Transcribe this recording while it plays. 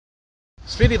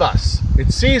Sreenivas,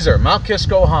 it's Cesar, Mount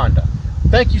Kisco Honda.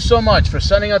 Thank you so much for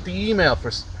sending out the email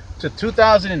to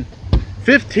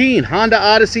 2015 Honda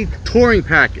Odyssey touring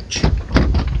package.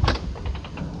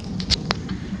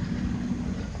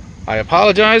 I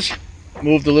apologize,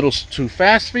 moved a little too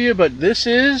fast for you, but this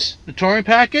is the touring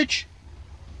package.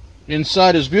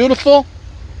 Inside is beautiful.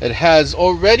 It has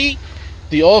already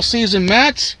the all-season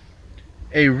mats,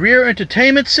 a rear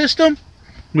entertainment system,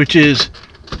 which is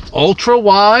ultra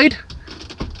wide.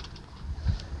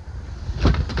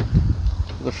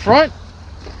 The front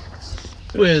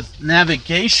with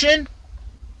navigation,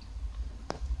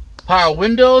 power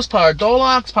windows, power door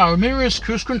locks, power mirrors,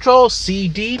 cruise control,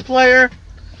 CD player,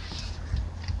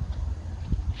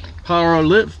 power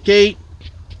lift gate.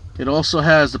 It also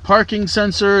has the parking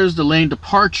sensors, the lane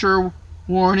departure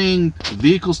warning,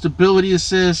 vehicle stability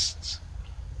assist.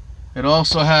 It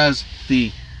also has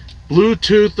the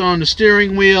Bluetooth on the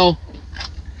steering wheel,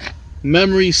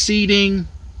 memory seating,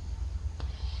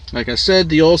 like I said,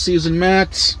 the all-season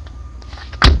mats,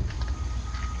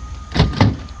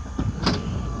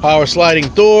 power sliding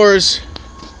doors.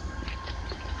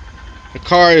 The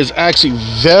car is actually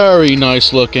very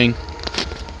nice looking,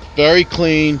 very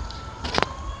clean.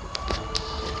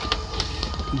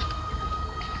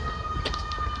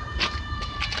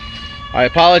 I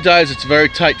apologize, it's a very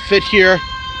tight fit here.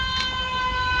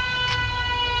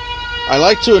 I'd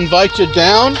like to invite you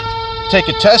down, take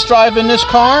a test drive in this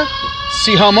car,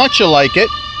 see how much you like it.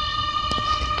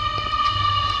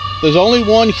 There's only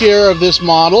one here of this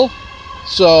model,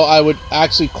 so I would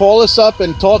actually call us up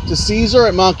and talk to Cesar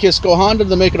at Mount Kisco Honda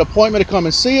to make an appointment to come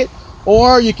and see it,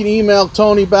 or you can email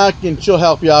Tony back and she'll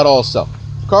help you out also.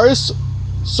 The car is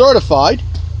certified,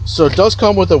 so it does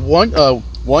come with a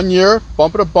one-year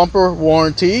bumper-to-bumper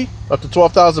warranty up to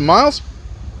 12,000 miles,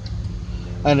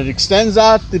 and it extends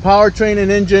out the powertrain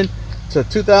and engine to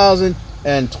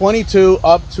 2022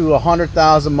 up to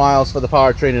 100,000 miles for the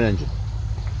powertrain and engine.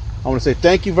 I want to say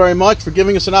thank you very much for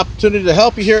giving us an opportunity to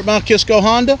help you here at Mount Kisco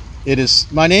Honda.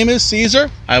 My name is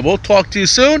Cesar. I will talk to you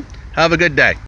soon. Have a good day.